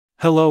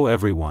Hello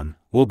everyone,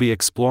 we'll be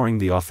exploring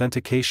the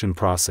authentication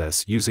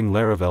process using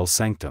Laravel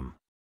Sanctum.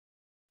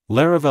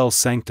 Laravel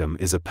Sanctum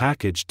is a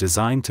package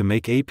designed to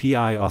make API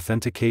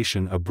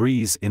authentication a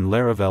breeze in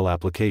Laravel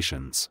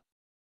applications.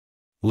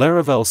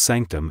 Laravel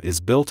Sanctum is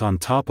built on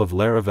top of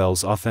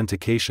Laravel's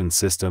authentication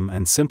system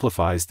and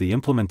simplifies the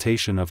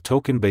implementation of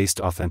token-based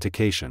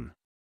authentication.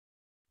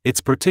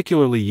 It's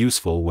particularly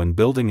useful when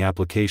building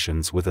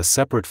applications with a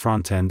separate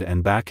front-end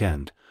and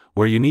back-end,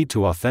 where you need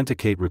to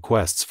authenticate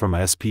requests from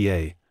a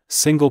SPA,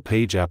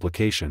 single-page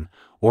application,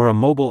 or a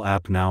mobile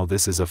app. Now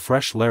this is a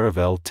fresh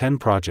Laravel 10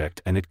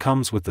 project and it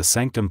comes with the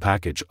Sanctum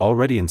package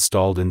already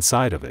installed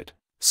inside of it.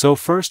 So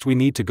first we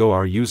need to go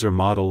our user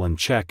model and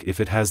check if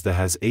it has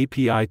the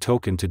API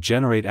token to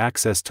generate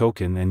access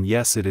token, and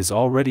yes, it is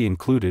already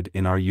included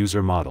in our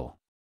user model.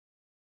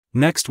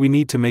 Next we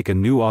need to make a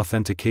new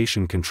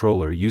authentication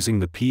controller using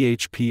the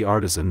PHP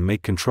artisan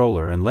make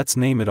controller, and let's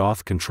name it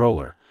auth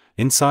controller.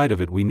 Inside of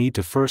it we need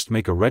to first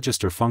make a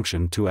register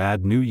function to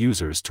add new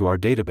users to our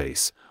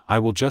database. I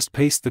will just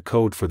paste the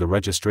code for the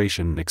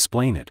registration and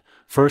explain it.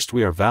 First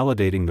we are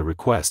validating the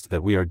request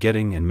that we are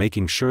getting and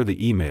making sure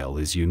the email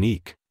is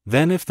unique.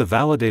 Then if the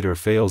validator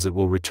fails it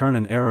will return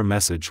an error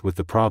message with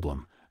the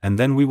problem, and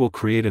then we will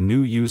create a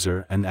new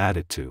user and add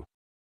it to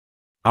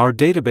our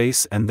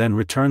database and then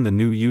return the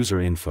new user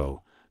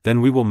info. Then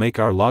we will make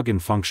our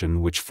login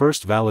function which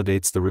first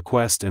validates the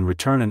request and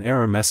return an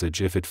error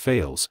message if it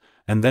fails,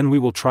 and then we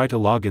will try to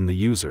log in the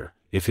user.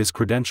 If his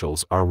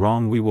credentials are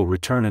wrong we will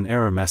return an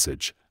error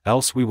message,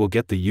 else we will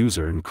get the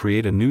user and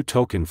create a new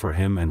token for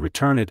him and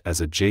return it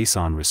as a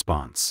JSON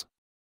response.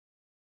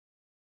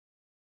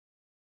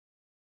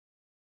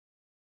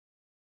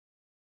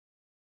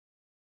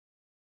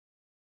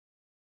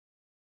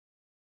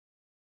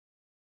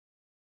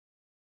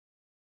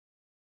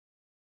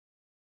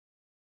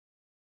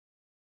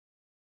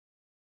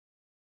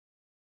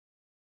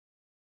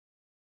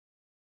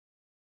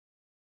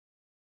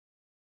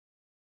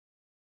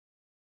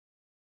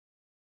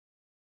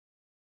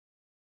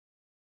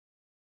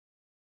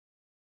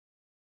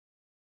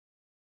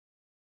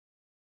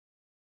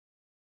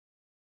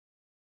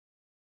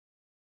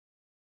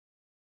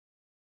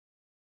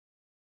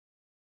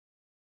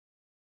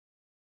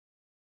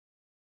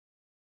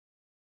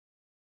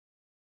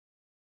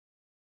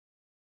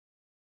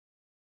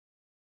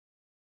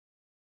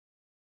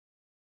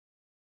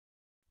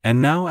 And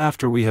now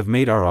after we have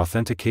made our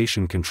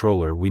authentication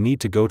controller we need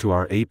to go to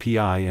our API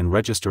and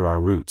register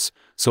our routes.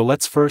 So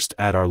let's first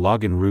add our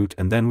login route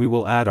and then we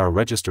will add our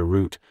register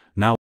route.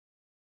 Now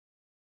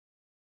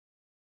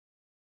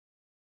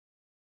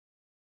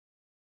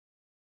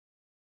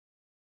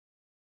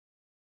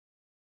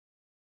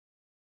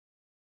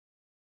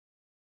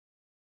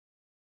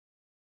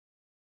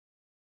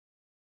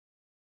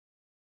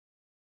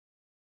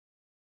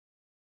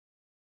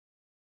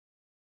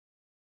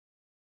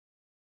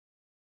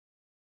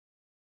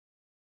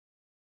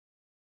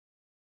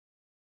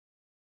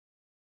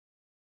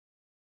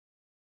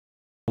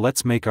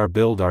let's make our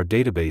build our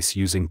database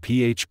using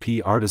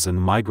PHP artisan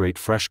migrate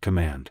fresh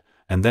command,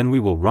 and then we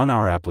will run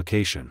our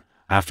application.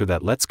 After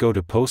that let's go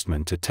to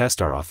Postman to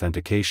test our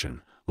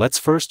authentication. Let's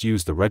first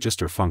use the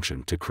register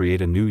function to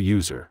create a new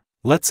user.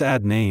 Let's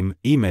add name,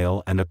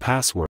 email and a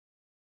password.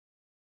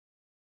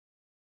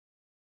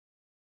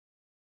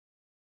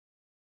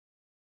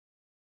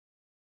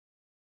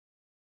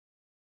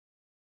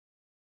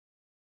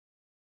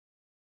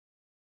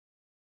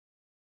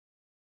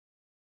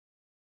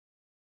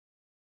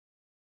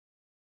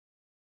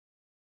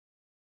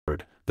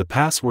 The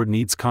password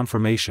needs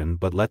confirmation,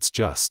 but let's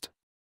just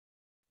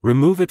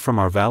remove it from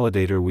our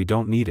validator, we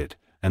don't need it,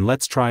 and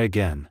let's try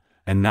again,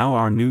 and now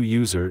our new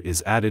user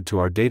is added to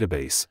our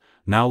database.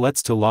 Now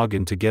let's to log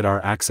in to get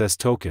our access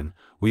token.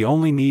 We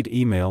only need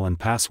email and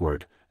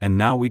password, and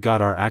now we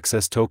got our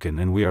access token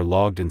and we are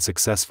logged in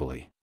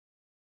successfully.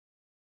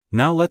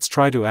 Now let's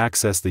try to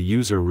access the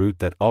user route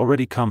that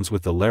already comes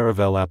with the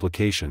Laravel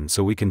application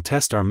so we can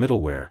test our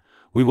middleware.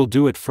 We will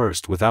do it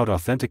first without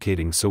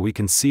authenticating so we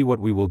can see what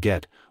we will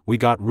get. We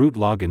got root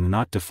login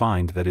not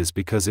defined, that is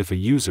because if a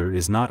user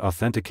is not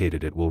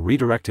authenticated it will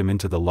redirect him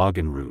into the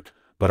login route,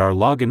 but our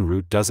login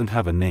route doesn't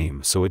have a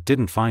name so it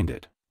didn't find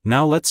it.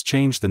 Now let's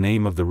change the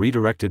name of the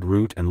redirected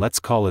route and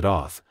let's call it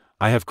auth.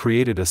 I have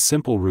created a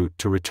simple route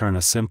to return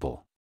a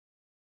simple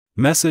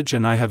message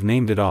and I have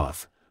named it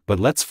auth, but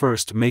let's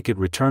first make it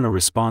return a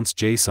response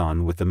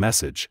JSON with the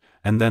message,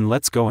 and then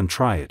let's go and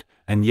try it.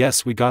 And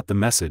yes, we got the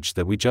message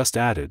that we just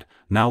added.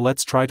 Now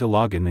let's try to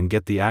log in and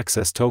get the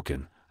access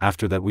token.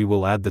 After that we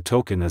will add the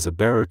token as a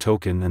bearer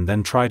token and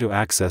then try to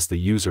access the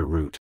user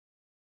route.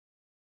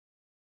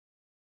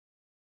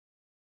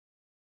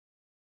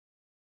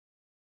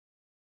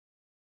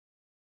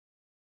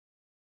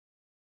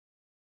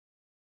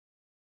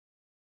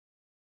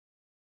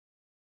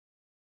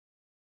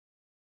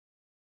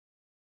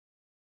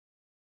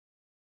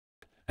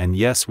 And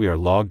yes, we are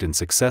logged in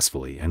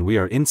successfully and we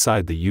are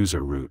inside the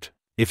user route.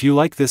 If you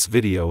like this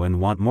video and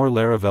want more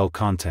Laravel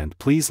content,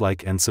 please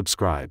like and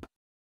subscribe.